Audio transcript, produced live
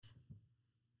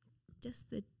just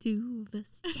the two of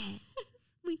us. Yeah.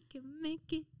 We can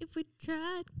make it if we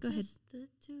tried. Go ahead. Just the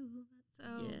two of us.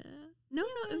 Oh. Yeah. No,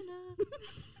 it was...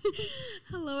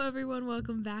 Hello, everyone.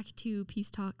 Welcome back to Peace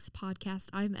Talks podcast.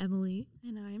 I'm Emily.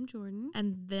 And I'm Jordan.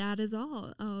 And that is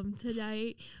all.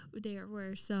 Tonight, there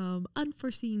were some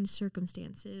unforeseen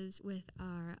circumstances with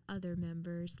our other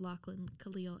members, Lachlan,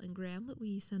 Khalil, and Graham.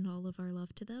 We send all of our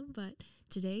love to them. But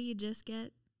today, you just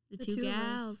get the two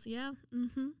gals. Yeah.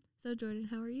 Mm-hmm. So, Jordan,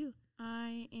 how are you?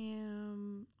 I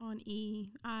am on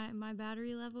E. My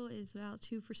battery level is about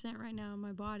 2% right now in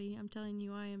my body. I'm telling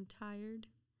you, I am tired.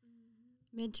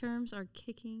 Midterms are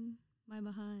kicking my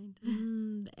behind.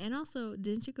 And also,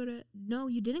 didn't you go to... No,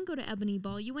 you didn't go to Ebony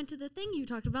Ball. You went to the thing you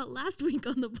talked about last week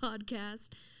on the podcast.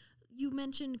 You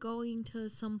mentioned going to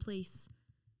some place.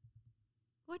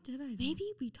 What did I do?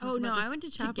 Maybe we talked about this I went to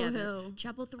Chapel together. Hill.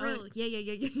 Chapel Thrill.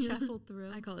 Yeah. Chapel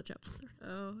Thrill. I call it Chapel Thrill.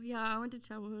 Oh, yeah, I went to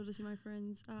Chapel Hill to see my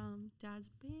friend's dad's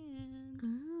band.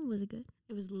 Oh, was it good?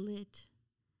 It was lit.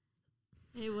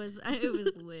 It was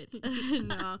lit.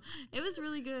 No, it was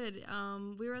really good.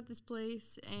 We were at this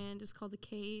place, and it was called The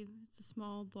Cave. It's a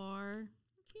small bar.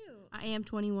 Cute. I am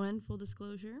 21, full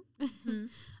disclosure.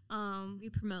 Mm-hmm. We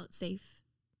promote safe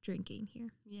drinking here.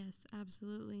 Yes,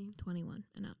 absolutely. 21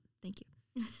 and up. Thank you.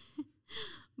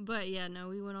 But, yeah, no,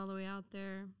 we went all the way out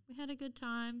there. We had a good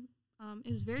time.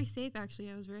 It was very safe,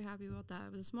 actually. I was very happy about that.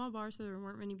 It was a small bar, so there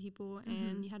weren't many people,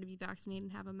 and you had to be vaccinated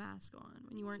and have a mask on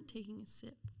when you weren't taking a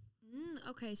sip.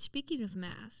 Okay, speaking of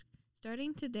masks,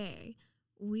 starting today,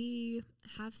 we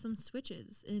have some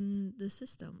switches in the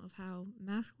system of how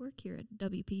masks work here at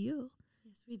WPU.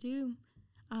 Yes, we do.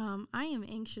 I am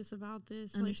anxious about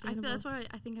this. Understandable. That's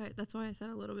why I said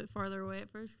a little bit farther away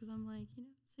at first, because I'm like,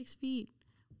 6 feet.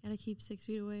 Gotta keep 6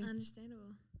 feet away.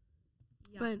 Understandable.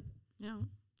 Yeah. But,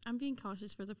 I'm being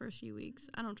cautious for the first few weeks.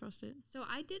 I don't trust it. So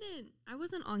I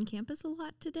wasn't on campus a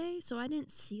lot today, so I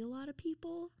didn't see a lot of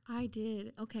people. I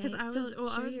did. Okay. Because I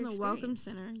was in the Welcome experience.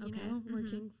 Center,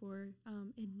 working for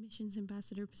admissions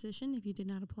ambassador position if you did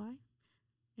not apply.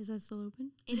 Is that still open?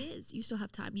 It is. You still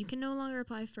have time. You can no longer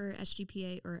apply for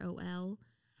SGPA or OL.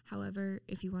 However,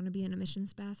 if you want to be an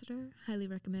admissions ambassador, highly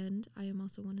recommend. I am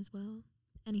also one as well.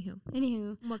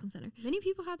 Anywho, Welcome Center. Many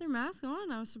people had their masks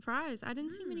on. I was surprised. I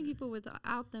didn't see many people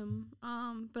without them.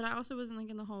 But I also wasn't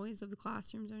in the hallways of the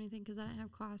classrooms or anything because I didn't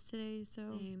have class today.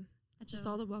 So Same. I just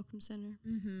saw the Welcome Center.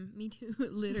 Me too.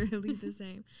 Literally the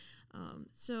same.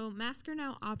 So masks are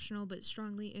now optional but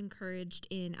strongly encouraged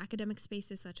in academic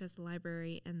spaces such as the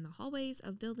library and the hallways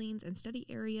of buildings and study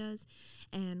areas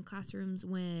and classrooms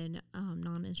when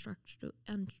non-instructional.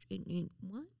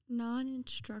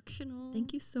 Non-instructional.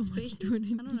 Thank you so spaces? much,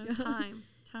 Jordan. I don't know.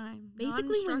 Time.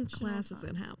 Basically, when class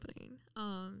isn't happening,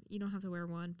 you don't have to wear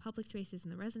one. Public spaces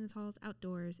in the residence halls,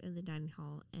 outdoors, in the dining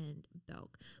hall, and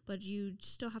Belk. But you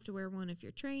still have to wear one if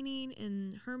you're training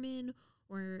in Herman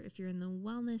or if you're in the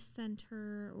wellness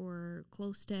center or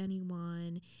close to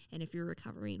anyone. And if you're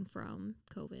recovering from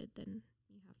COVID, then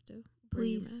you have to wear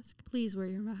your mask. Please wear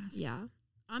your mask. Yeah.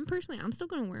 I'm still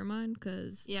going to wear mine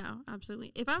because... Yeah,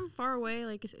 absolutely. If I'm far away,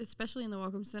 like especially in the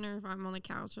Welcome Center, if I'm on the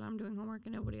couch and I'm doing homework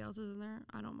and nobody else is in there,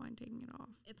 I don't mind taking it off.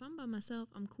 If I'm by myself,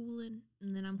 I'm cooling,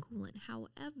 and then I'm cooling.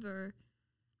 However,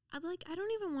 I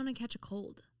don't even want to catch a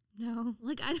cold. No.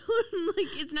 I don't,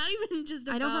 it's not even just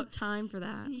about... I don't have time for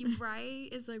that. Right?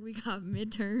 It's like we got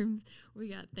midterms, we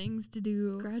got things to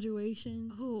do.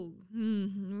 Graduation. Oh,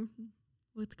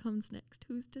 what comes next?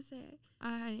 Who's to say?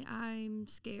 I'm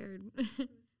scared.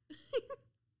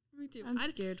 Me too. I'm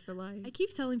scared for life. I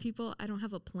keep telling people I don't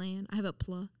have a plan. I have a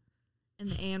pla, and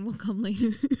the and will come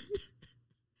later.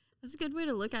 That's a good way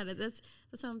to look at it. That's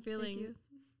how I'm feeling. Thank you.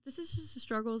 This is just the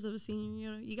struggles of a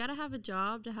senior. You got to have a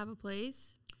job to have a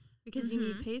place because you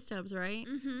need pay stubs, right?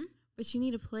 Mm-hmm. But you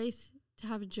need a place to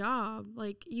have a job.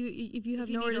 Like if you have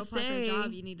nowhere to stay, for a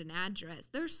job, you need an address.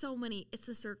 There's so many. It's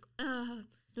a circle.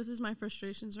 This is my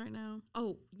frustrations right now.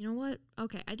 Oh, you know what?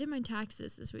 Okay, I did my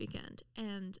taxes this weekend,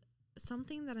 and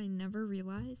something that I never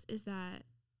realized is that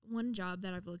one job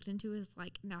that I've looked into is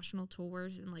national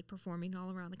tours and performing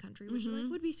all around the country, which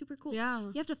would be super cool. Yeah,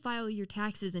 you have to file your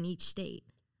taxes in each state.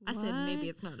 What? I said maybe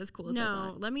it's not as cool as I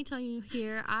thought. No, let me tell you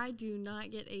here, I do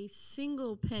not get a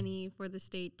single penny for the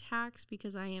state tax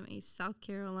because I am a South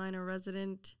Carolina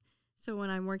resident. So when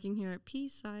I'm working here at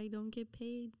Peace, I don't get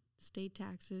paid state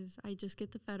taxes. I just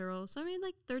get the federal. So I made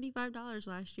 $35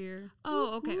 last year.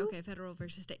 Oh, okay, federal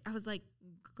versus state. I was like,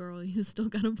 girl, you still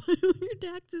gotta file your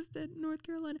taxes to North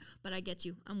Carolina. But I get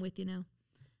you. I'm with you now.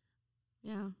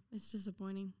 Yeah, it's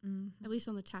disappointing. At least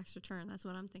on the tax return, that's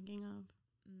what I'm thinking of.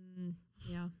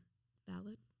 Yeah,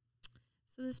 valid.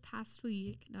 So this past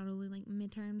week, not only like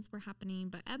midterms were happening,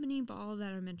 but Ebony Ball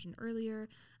that I mentioned earlier,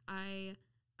 I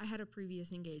had a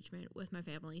previous engagement with my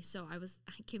family, so I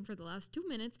came for the last 2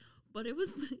 minutes, but it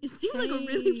seemed like a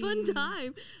really fun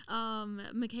time.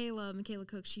 Michaela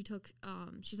Cook, she's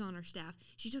on our staff.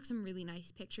 She took some really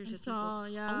nice pictures of people.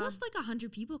 Almost like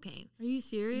 100 people came. Are you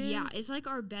serious? Yeah, it's like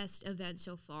our best event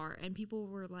so far, and people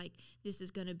were like, "This is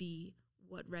gonna be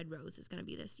what Red Rose is gonna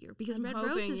be this year," because Red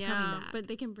Rose is coming back. But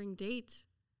they can bring dates.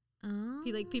 Oh,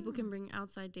 People can bring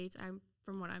outside dates.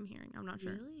 From what I'm hearing, I'm not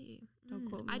sure. Really? Don't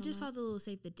quote me I on just that. saw the little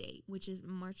save the date, which is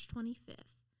March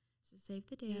 25th. So save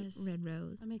the date. Yes. Red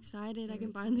Rose. I'm excited. I Very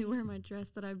can finally excited. wear my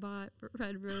dress that I bought for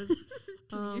Red Rose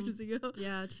 2 years ago.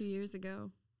 Yeah, 2 years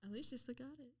ago. At least you still got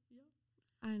it.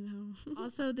 I know.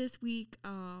 Also this week,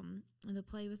 the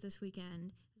play was this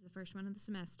weekend. It was the first one of the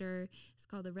semester. It's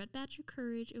called The Red Badge of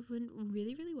Courage. It went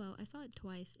really, really well. I saw it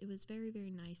twice. It was very,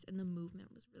 very nice, and the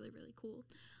movement was really, really cool.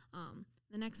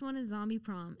 The next one is Zombie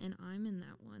Prom, and I'm in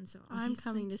that one. So I'm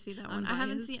coming to see that one. I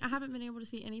haven't been able to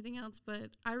see anything else, but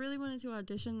I really wanted to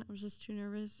audition. I was just too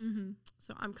nervous. Mm-hmm.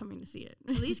 So I'm coming to see it.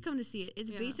 At least come to see it. It's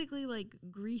Yeah. basically like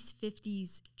Grease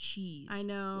 50s cheese. I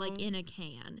know. Like in a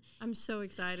can. I'm so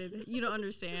excited. You don't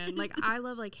understand. Like, I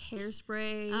love like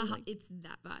Hairspray. Like, It's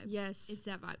that vibe. yes. It's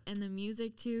that vibe. And the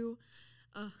music too.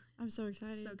 I'm so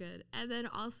excited. So good. And then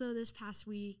also this past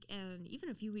week and even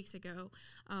a few weeks ago,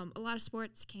 a lot of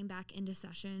sports came back into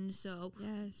session. So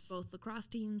Yes. both lacrosse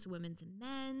teams, women's and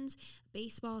men's,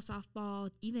 baseball,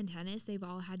 softball, even tennis, they've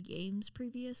all had games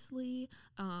previously.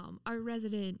 Our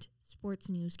resident sports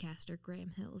newscaster,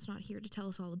 Graham Hill, is not here to tell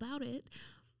us all about it.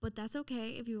 But that's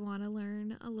okay. If you want to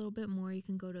learn a little bit more, you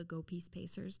can go to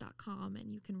gopeacepacers.com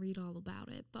and you can read all about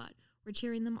it. But we're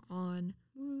cheering them on.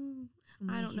 Woo. from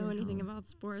I right don't know here at anything home. about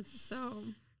sports, so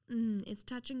It's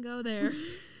touch and go there.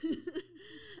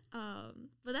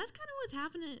 But that's kind of what's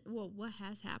happening. Well, what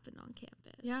has happened on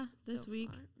campus? Yeah, this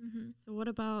week. Mm-hmm. So what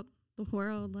about the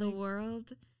world? The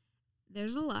world.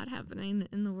 There's a lot happening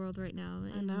in the world right now.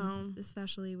 I know.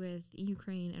 Especially with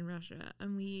Ukraine and Russia.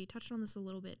 And we touched on this a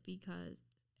little bit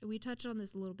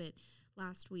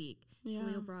last week. Yeah.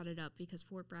 Leo brought it up because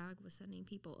Fort Bragg was sending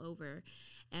people over.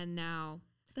 And now...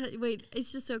 Wait,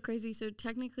 it's just so crazy. So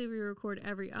technically we record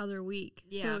every other week.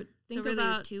 Yeah. So think really it was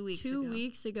about 2 weeks two ago.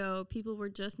 weeks ago, people were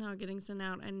just now getting sent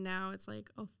out, and now it's like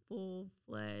a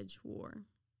full-fledged war.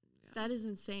 Yeah. That is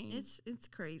insane. It's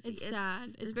crazy. It's sad.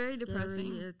 It's very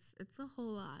depressing. It's a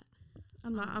whole lot.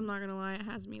 I'm not gonna lie, it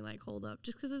has me like hold up.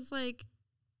 Just because it's like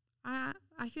I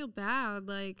feel bad.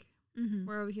 Like Mm-hmm.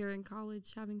 we're over here in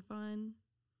college having fun,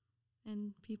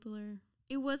 and people are.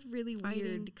 It was really Fighting.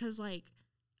 weird because, like,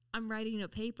 I'm writing a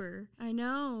paper. I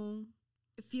know.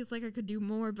 It feels like I could do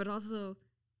more, but also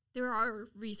there are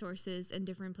resources and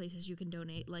different places you can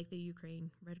donate, like the Ukraine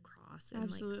Red Cross and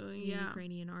Absolutely, like the yeah.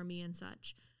 Ukrainian Army and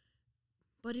such.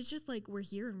 But it's just like we're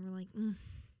here and we're like,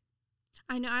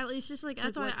 I know. It's just like It's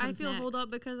that's like why what I comes feel hold next.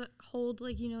 up because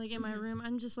like in my Mhm. room.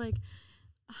 I'm just like,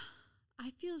 I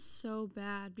feel so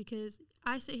bad because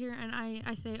I sit here and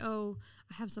I say, oh,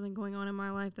 I have something going on in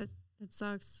my life that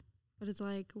sucks. But it's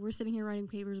like we're sitting here writing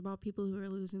papers about people who are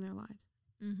losing their lives.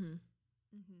 mm-hmm.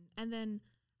 And then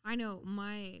I know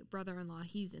my brother-in-law,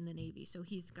 he's in the Navy, so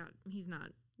he's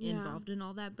not Yeah. involved in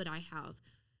all that, but I have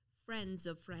friends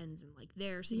of friends and like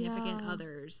their significant Yeah.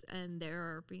 others, and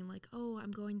they're being like, oh,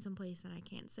 I'm going someplace and I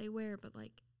can't say where, but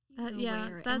like, you know Yeah,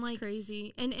 where. that's and, like,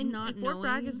 crazy. And not Fort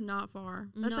Bragg knowing- is not far.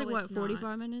 That's No, like what, it's not.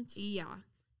 45 minutes? Yeah.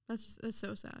 That's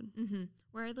so sad. Mm-hmm.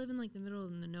 Where I live in like the middle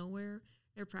of the nowhere,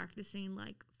 they're practicing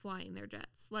like flying their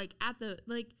jets, like at the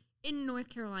in North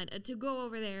Carolina to go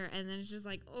over there, and then it's just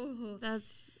like, oh,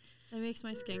 That makes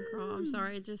my skin crawl. I'm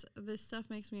sorry. This stuff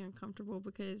makes me uncomfortable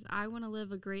because I want to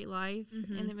live a great life,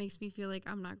 Mhm. and it makes me feel like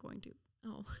I'm not going to.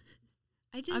 oh.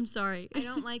 I'm sorry. I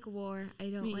don't like war. I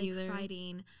don't Me like either.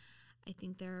 fighting. I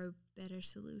think there are better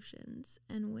solutions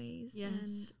and ways.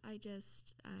 Yes. And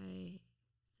I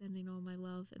sending all my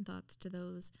love and thoughts to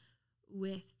those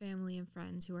with family and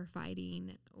friends who are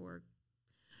fighting or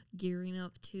gearing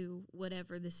up to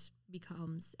whatever this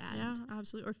becomes. And Yeah,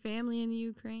 absolutely. Or family in the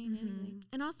Ukraine, Mhm. anything.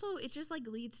 And also, it just like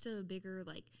leads to a bigger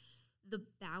like the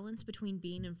balance between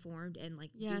being informed and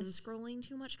like doom Yes. scrolling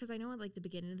too much. Because I know at like the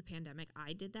beginning of the pandemic,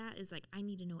 I did that. Is like I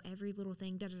need to know every little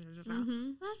thing. Da, da, da, da, da.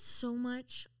 Mm-hmm. That's so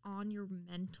much on your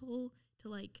mental to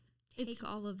like take It's-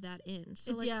 all of that in.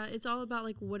 So like, It's all about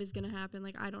like what is going to happen.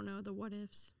 Like, I don't know, the what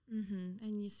ifs. mm-hmm.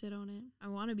 And you sit on it. I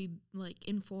want to be like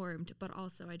informed, but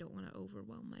also I don't want to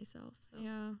overwhelm myself. So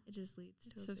Yeah. it just leads to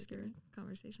It's a so bigger scary.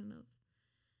 conversation of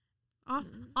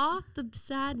Off the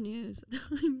sad news.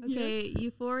 Okay,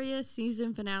 Euphoria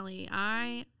season finale.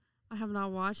 I I have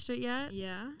not watched it yet.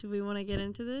 Yeah. Do we want to get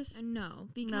into this? No,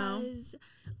 because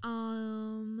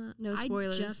No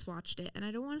spoilers. I just watched it, and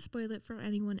I don't want to spoil it for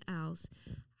anyone else.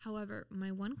 However,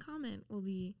 my one comment will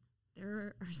be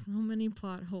there are so many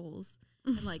plot holes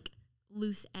and like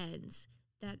loose ends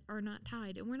that are not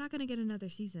tied, and we're not going to get another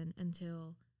season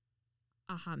until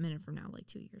a hot minute from now, like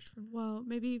 2 years from now. Well,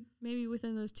 maybe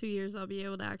within those 2 years I'll be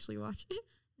able to actually watch it.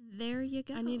 There you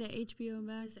go. I need an HBO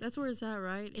Max. That's where it's at,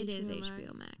 right? It is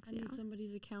HBO Max. I Yeah. need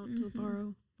somebody's account to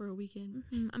borrow for a weekend.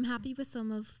 I'm happy with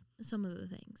some of the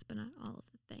things, but not all of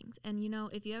the things. And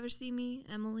if you ever see me,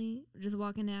 Emily, just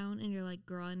walking down, and you're like,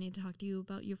 "Girl, I need to talk to you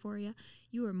about Euphoria,"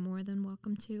 you are more than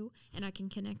welcome to, and I can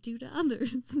connect you to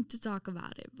others to talk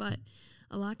about it. But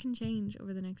a lot can change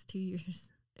over the next 2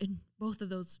 years in both of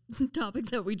those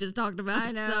topics that we just talked about.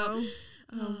 I know. So,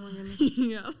 oh my goodness.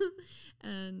 yeah.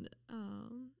 And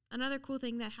another cool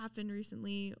thing that happened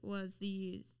recently was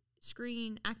the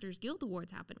Screen Actors Guild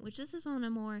Awards happened, which this is on a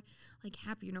more like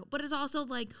happier note, but it's also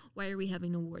like, why are we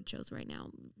having award shows right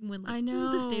now when like I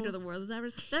know the state of the world is ever?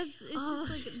 It's just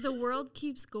like the world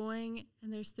keeps going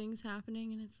and there's things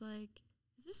happening and it's like,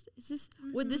 is this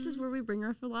this is where we bring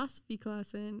our philosophy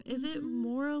class in. Is it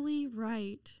morally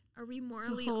right? Are we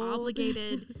morally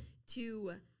obligated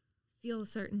to feel a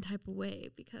certain type of way?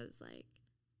 Because like,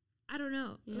 I don't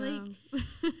know. Yeah.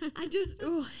 Like,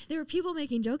 there were people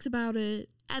making jokes about it.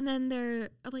 And then they're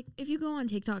like, if you go on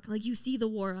TikTok, like you see the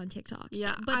war on TikTok.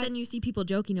 Yeah. But then you see people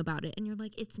joking about it. And you're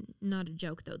like, it's not a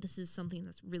joke, though. This is something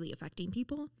that's really affecting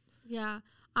people. Yeah.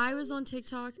 I was on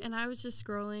TikTok and I was just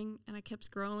scrolling and I kept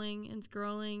scrolling and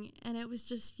scrolling. And it was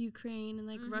just Ukraine and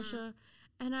like Russia.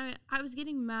 And I was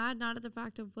getting mad, not at the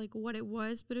fact of like what it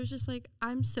was, but it was just like,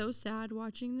 I'm so sad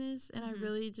watching this. And I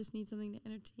really just need something to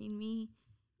entertain me.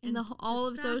 And all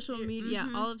of social media,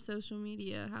 all of social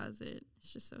media has it.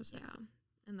 It's just so sad. Yeah.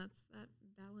 And that's that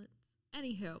balance.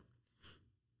 Anywho,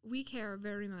 we care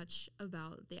very much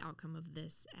about the outcome of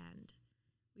this, and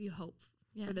we hope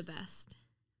for the best.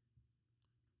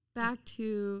 Back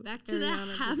to the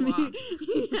Ariana happy.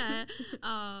 DeBose. Yeah.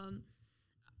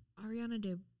 Ariana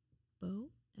DeBose.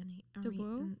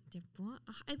 DeBose.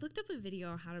 I looked up a video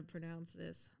on how to pronounce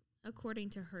this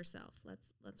according to herself.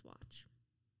 Let's watch.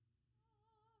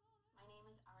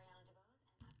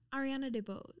 Ariana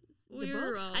DeBose. Well,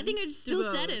 you're wrong. I think I still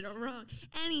DeBose. said it wrong.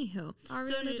 Anywho,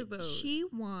 Ariana DeBose. She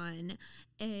won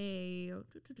a.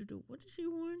 What did she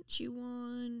win? She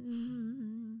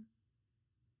won.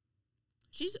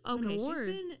 She's okay. An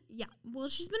award.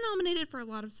 She's been nominated for a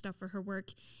lot of stuff for her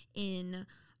work in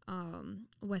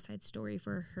West Side Story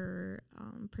for her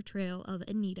portrayal of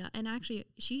Anita, and actually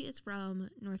she is from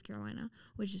North Carolina,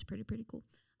 which is pretty cool.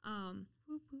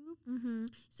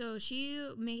 So she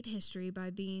made history by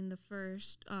being the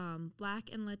first Black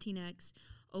and Latinx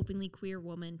openly queer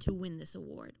woman to win this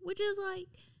award, which is like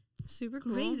super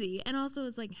cool. Crazy. And also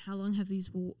it's like, how long have these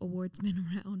awards been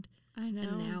around? I know.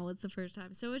 And now it's the first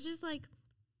time. So it's just like,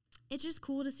 it's just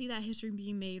cool to see that history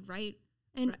being made right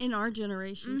in our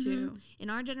generation too. In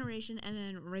our generation, and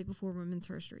then right before Women's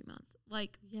History Month.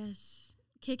 Like, yes.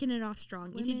 Kicking it off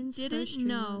strong. Women's if you didn't History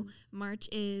know, Month. March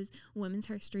is Women's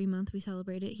History Month. We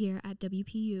celebrate it here at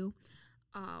WPU.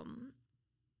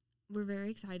 We're very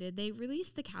excited. They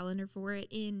released the calendar for it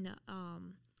in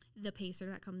the Pacer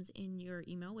that comes in your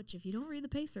email, which if you don't read the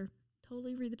Pacer,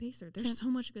 totally read the Pacer. There's so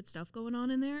much good stuff going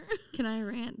on in there. Can I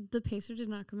rant? The Pacer did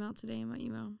not come out today in my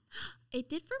email. It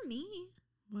did for me.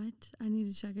 What? I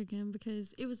need to check again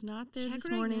because it was not there Check this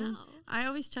right morning. now. I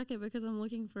always check it because I'm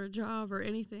looking for a job or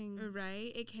anything.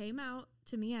 Right? It came out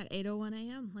to me at 8:01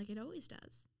 a.m. like it always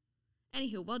does.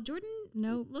 Anywho, while Jordan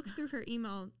looks through her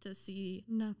email to see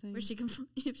nothing where she can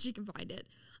if she can find it,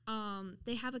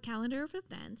 they have a calendar of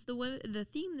events. The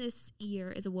theme this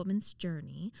year is a woman's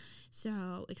journey,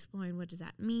 so exploring what does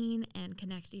that mean and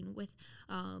connecting with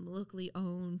locally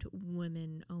owned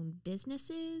women-owned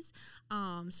businesses.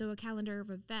 So a calendar of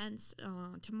events.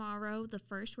 Tomorrow, the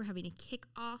 1st, we're having a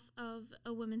kickoff of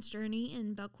a women's journey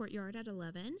in Bell Courtyard at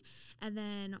 11, and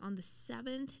then on the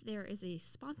 7th there is a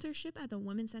sponsorship at the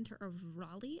Women's Center of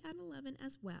Raleigh at 11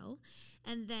 as well.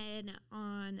 And then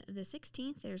on the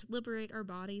 16th, there's Liberate Our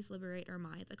Bodies, Liberate Our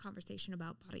Minds, a conversation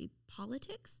about body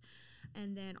politics.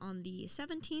 And then on the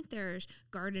 17th, there's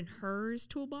Garden Hers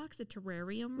Toolbox, a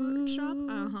terrarium workshop.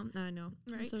 I know,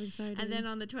 right? I'm so excited. And then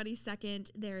on the 22nd,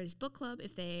 there's Book Club,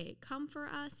 if they come for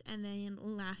us. And then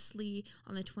lastly,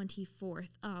 on the 24th,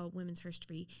 Women's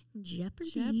History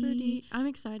Jeopardy. I'm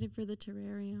excited for the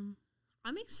terrarium.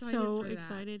 I'm excited so for that.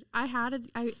 excited.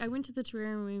 I went to the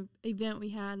terrarium event we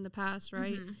had in the past,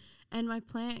 right? And my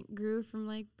plant grew from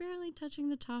like barely touching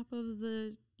the top of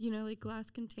the like glass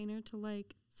container to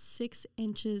like 6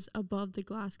 inches above the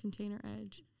glass container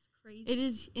edge. Crazy. It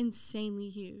is insanely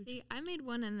huge. See, I made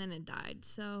one and then it died.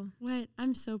 So What?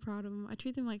 I'm so proud of them. I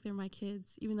treat them like they're my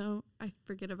kids, even though I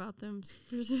forget about them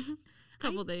for a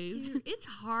couple days. It's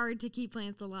hard to keep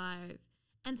plants alive.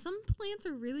 And some plants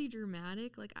are really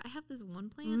dramatic. Like, I have this one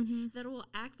plant that will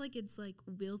act like it's, like,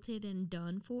 wilted and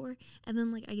done for. And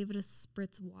then, like, I give it a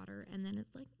spritz water. And then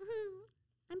it's like,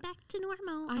 I'm back to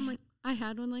normal. I'm like, I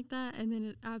had one like that, and then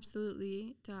it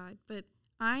absolutely died. But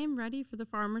I am ready for the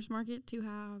farmer's market to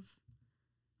have,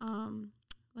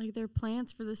 like, their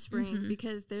plants for the spring.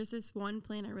 Because there's this one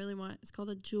plant I really want. It's called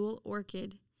a jewel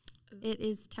orchid. It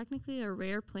is technically a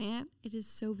rare plant. It is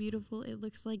so beautiful. It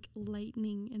looks like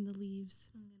lightning in the leaves.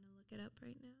 I'm going to look it up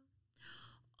right now.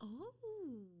 Oh,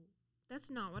 that's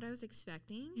not what I was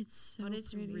expecting. It's so but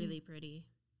it's pretty. really pretty.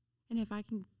 And if I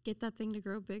can get that thing to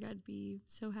grow big, I'd be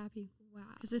so happy. Wow.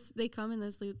 Because they come in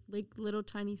those like little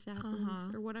tiny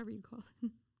saplings or whatever you call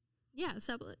them. Yeah,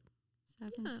 saplings. Yeah.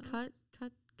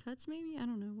 Cuts maybe? I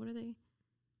don't know. What are they?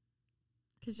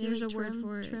 Because there's a word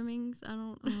for it. Trimmings. I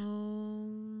don't.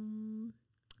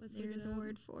 There's a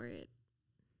word for it.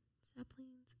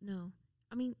 Saplings? No.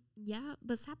 I mean, yeah,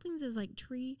 but saplings is like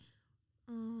tree.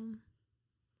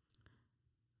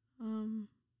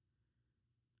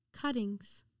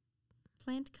 Cuttings.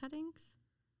 Plant cuttings.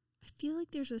 I feel like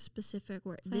there's a specific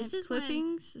word. Plant this is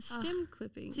clippings. Stem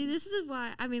clippings. See, this is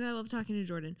why. I mean, I love talking to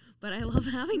Jordan, but I love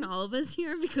having all of us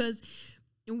here because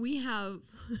we have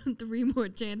 3 more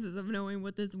chances of knowing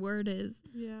what this word is.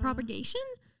 Yeah. Propagation?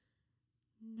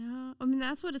 No. I mean,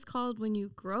 that's what it's called when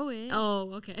you grow it.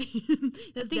 Oh, okay.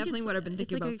 That's definitely what I've been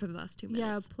thinking about for the last 2 minutes.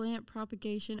 Yeah, plant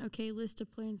propagation. Okay, list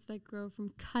of plants that grow from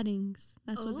cuttings.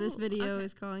 That's what this video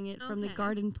is calling it from the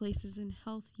Garden Places and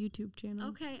Health YouTube channel.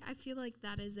 Okay, I feel like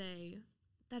that is a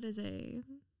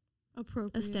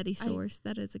appropriate. A steady source.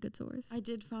 That is a good source. I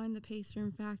did find the paster.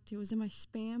 In fact, it was in my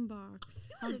spam box.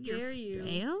 How dare you?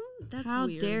 Spam? That's How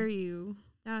weird. dare you?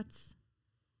 That's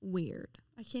weird.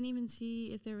 I can't even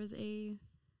see if there was a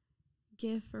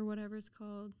GIF or whatever it's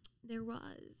called. There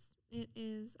was. It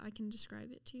is. I can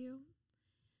describe it to you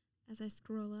as I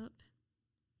scroll up.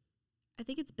 I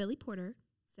think it's Billy Porter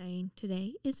saying,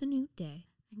 "Today is a new day."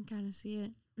 I can kind of see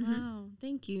it. Wow.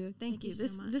 Thank you. Thank you.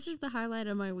 This is the highlight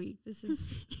of my week. This is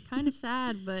kind of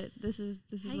sad, but this is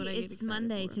what I get excited It's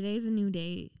Monday. for. Today's a new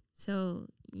day. So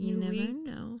you New never week.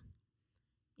 know.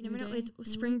 You New never know. day, It's new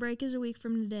spring week. break is a week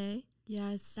from today.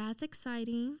 Yes. That's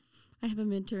exciting. I have a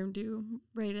midterm due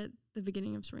right at the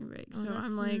beginning of spring break. Oh, so I'm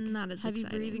that's like not as heavy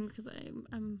exciting. breathing because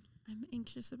I'm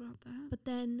anxious about that. But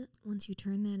then once you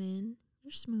turn that in,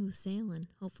 you're smooth sailing,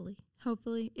 hopefully.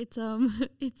 Hopefully it's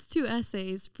it's 2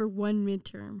 essays for 1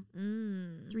 midterm.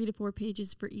 3 to 4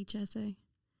 pages for each essay.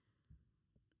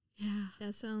 Yeah.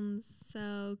 That sounds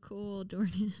so cool,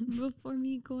 Jordan. Before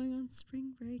me going on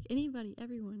spring break. Anybody,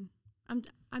 everyone.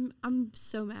 I'm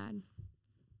so mad.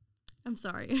 I'm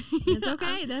sorry. It's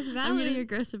okay. That's valid. I'm getting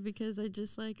aggressive because I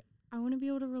want to be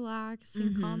able to relax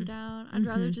and calm down. I'd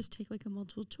rather just take like a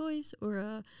multiple choice or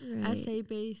a essay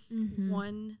based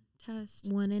 1 test.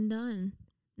 1 and done.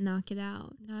 Knock it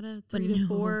out. Not a 3 to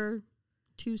 4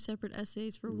 2 separate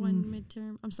essays for 1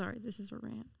 midterm. I'm sorry, this is a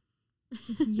rant.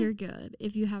 You're good.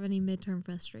 If you have any midterm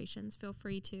frustrations, feel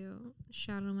free to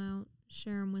shout them out,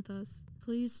 share them with us.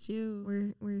 Please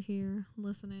do. We're here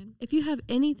listening. If you have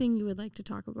anything you would like to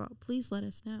talk about, please let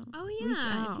us know. Oh Reach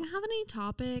yeah. out. If you have any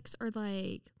topics or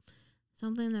like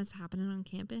something that's happening on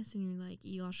campus and you're like,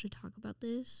 you all should talk about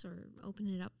this or open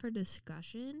it up for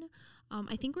discussion.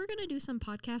 I think we're gonna do some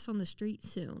podcasts on the street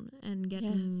soon and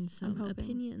getting some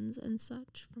opinions and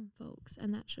such from folks,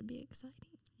 and that should be exciting.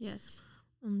 Yes.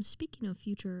 Speaking of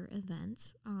future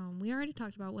events, we already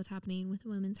talked about what's happening with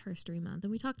Women's History Month,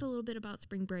 and we talked a little bit about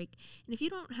spring break. And if you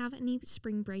don't have any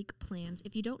spring break plans,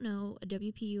 if you don't know,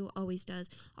 WPU always does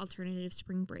alternative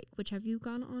spring break. Which, have you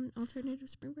gone on alternative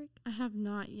spring break? I have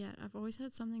not yet. I've always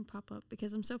had something pop up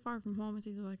because I'm so far from home. It's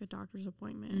either like a doctor's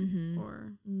appointment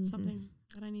or something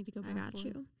that I need to go back I got for.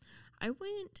 you. I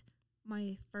went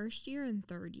my first year and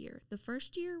third year. The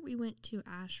first year we went to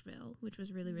Asheville, which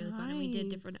was really, really fun. And we did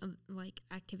different like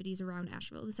activities around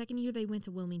Asheville. The second year they went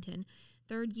to Wilmington.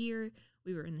 Third year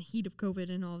we were in the heat of COVID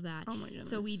and all of that. Oh my goodness.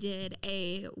 So we did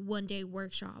a 1-day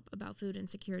workshop about food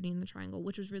insecurity in the Triangle,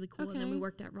 which was really cool. Okay. And then we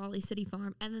worked at Raleigh City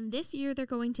Farm. And then this year they're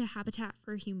going to Habitat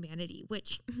for Humanity,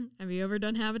 which have you ever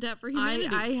done Habitat for Humanity?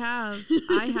 I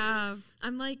have.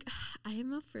 I'm like, I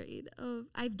am afraid of,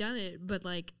 I've done it, but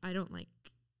like, I don't like.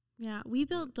 Yeah, we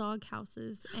built dog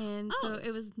houses, and so it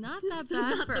was not that So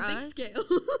bad not for the us. big scale.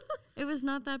 It was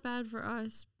not that bad for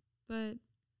us, but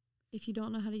if you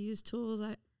don't know how to use tools,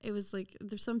 it was like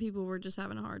there's some people were just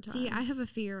having a hard time. See, I have a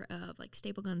fear of like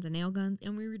staple guns and nail guns,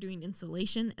 and we were doing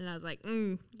insulation, and I was like,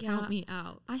 count me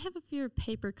out. I have a fear of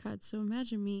paper cuts, so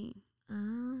imagine me.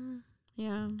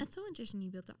 Yeah. That's so interesting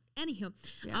you built up. Anywho,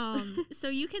 Yeah. so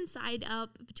you can sign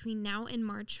up between now and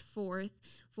March 4th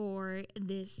for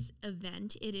this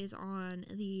event. It is on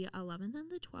the 11th and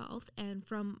the 12th. And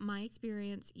from my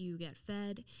experience, you get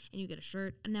fed and you get a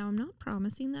shirt. Now, I'm not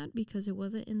promising that because it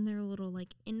wasn't in their little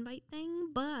like invite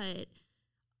thing, but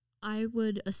I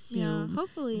would assume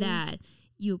hopefully that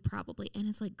you probably, and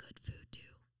it's like good food too.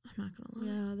 I'm not going to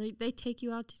lie. Yeah, they take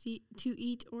you out to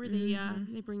eat or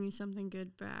they bring you something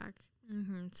good back.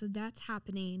 So that's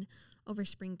happening over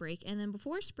spring break. And then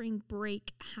before spring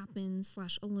break happens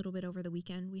 / a little bit over the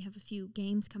weekend, we have a few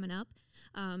games coming up.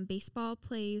 Baseball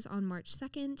plays on March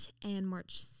 2nd and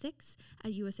March 6th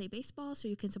at USA Baseball, so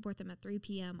you can support them at 3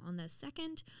 p.m. on the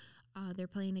 2nd. They're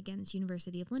playing against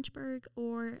University of Lynchburg,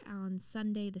 or on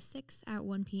Sunday the 6th at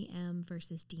 1 p.m.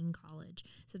 versus Dean College.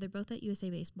 So they're both at USA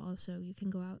Baseball, so you can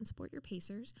go out and support your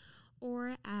Pacers.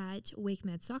 Or at Wake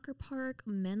Med Soccer Park,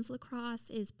 men's lacrosse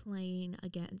is playing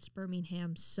against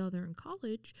Birmingham Southern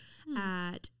College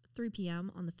at 3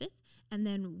 p.m. on the 5th. And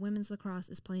then women's lacrosse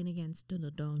is playing against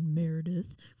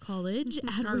Meredith College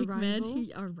at Our Wake Med. rival.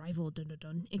 Our rival.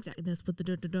 Exactly. That's what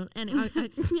the And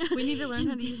We need to learn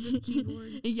how to use this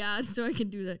keyboard. Yeah, so I can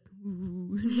do that.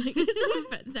 Like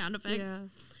some sound effects.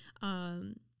 Yeah.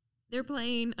 They're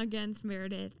playing against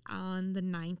Meredith on the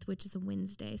 9th, which is a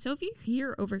Wednesday. So if you're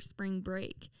here over spring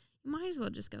break, you might as well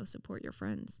just go support your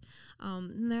friends.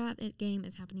 That game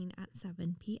is happening at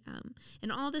 7 p.m. And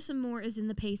all this and more is in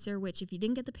the Pacer, which if you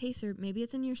didn't get the Pacer, maybe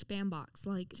it's in your spam box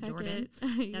like Check Jordan.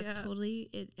 it. That's totally,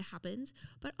 it happens.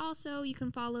 But also you can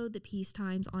follow the Peace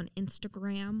Times on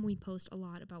Instagram. We post a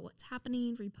lot about what's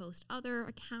happening, repost other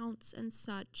accounts and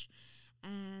such.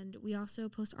 And we also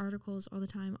post articles all the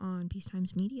time on Peace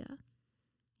Times Media.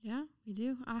 Yeah, we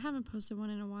do. I haven't posted one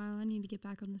in a while. I need to get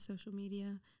back on the social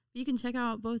media. You can check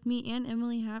out both me and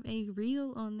Emily have a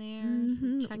reel on there.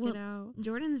 So check it out.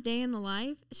 Jordan's Day in the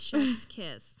Life, Chef's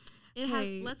Kiss. It has,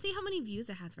 Hey. let's see how many views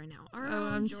it has right now. Our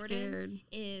I'm Jordan scared.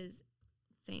 is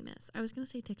famous. I was going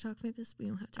to say TikTok famous. We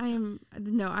don't have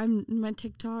TikTok. My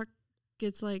TikTok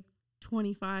gets like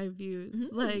 25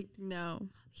 views. Like, no.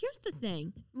 Here's the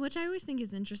thing, which I always think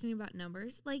is interesting about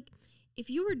numbers. Like, if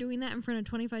you were doing that in front of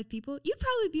 25 people, you'd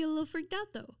probably be a little freaked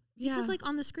out, though. Because, like,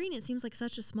 on the screen, it seems like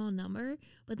such a small number.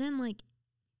 But then, like,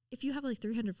 if you have, like,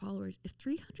 300 followers, if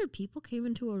 300 people came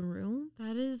into a room,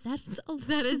 that's a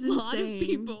lot insane. of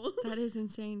people. That is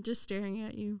insane. Just staring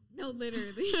at you. No,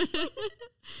 literally. It's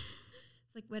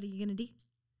like, what are you going to do?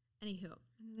 Anywho.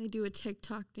 And they do a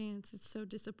TikTok dance. It's so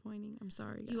disappointing. I'm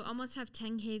sorry, guys. You almost have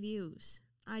 10K views.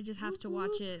 I just have to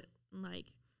watch it, like,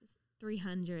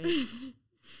 300.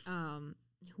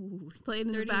 Play it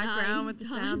in the background with the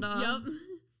sound off. Yep.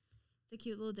 It's a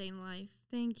cute little day in life.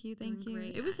 Thank you. Doing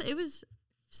great It was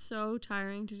so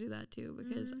tiring to do that too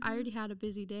because I already had a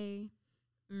busy day.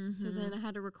 So then I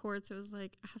had to record. So it was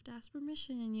like I have to ask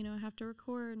permission. I have to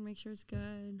record and make sure it's good,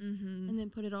 and then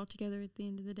put it all together at the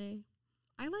end of the day.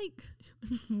 I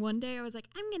one day I was like,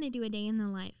 I'm going to do a day in the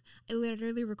life. I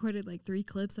literally recorded like 3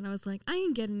 clips and I was like, I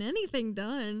ain't getting anything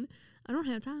done. I don't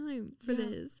have time for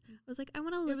this. I was like, I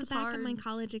want to look back at my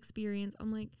college experience.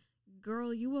 I'm like,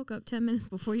 girl, you woke up 10 minutes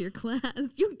before your class.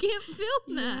 You can't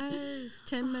film that. Yes,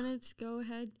 10 minutes. Go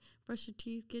ahead, brush your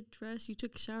teeth, get dressed. You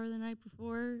took a shower the night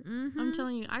before. I'm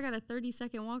telling you, I got a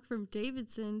 30-second walk from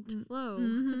Davidson to Flo.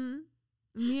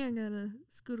 Me, I got to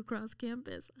scoot across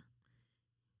campus.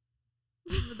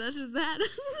 But that's just that.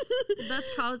 That's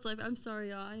college life. I'm sorry,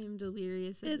 y'all. I am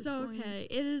delirious. It's okay.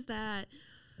 It is that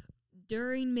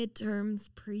during midterms,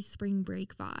 pre-spring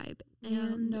break vibe.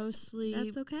 And no sleep.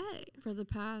 That's okay. For the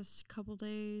past couple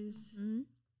days.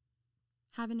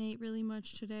 Haven't ate really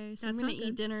much today. So That's I'm going to not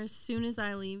eat dinner as soon as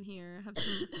I leave here. I have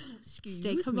some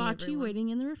steak me, hibachi everyone. waiting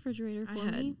in the refrigerator for I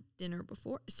had me. dinner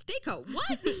before. Steak-o,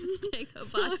 what? Steak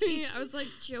hibachi. Sorry, I was like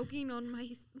choking on my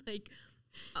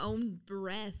own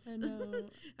breath. I know.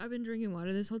 I've been drinking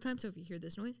water this whole time, so if you hear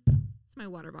this noise, it's my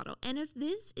water bottle. And if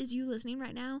this is you listening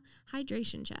right now,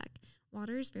 hydration check.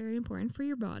 Water is very important for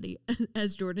your body.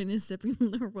 As Jordan is sipping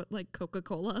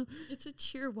Coca-Cola. It's a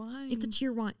cheer wine. It's a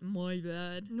cheer wine. My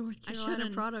bad. North Carolina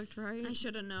product, right? I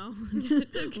should have known.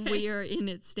 It's okay. We are in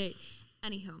its state.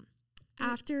 Anyhow,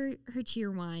 after her cheer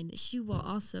wine, she will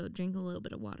also drink a little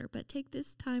bit of water. But take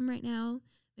this time right now.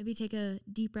 Maybe take a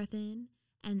deep breath in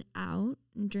and out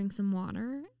and drink some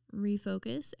water.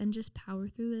 Refocus and just power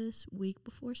through this week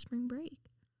before spring break.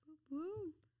 Woo.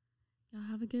 Y'all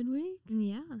have a good week.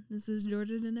 Yeah, this is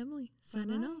Jordan and Emily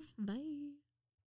signing Bye-bye. off. Bye.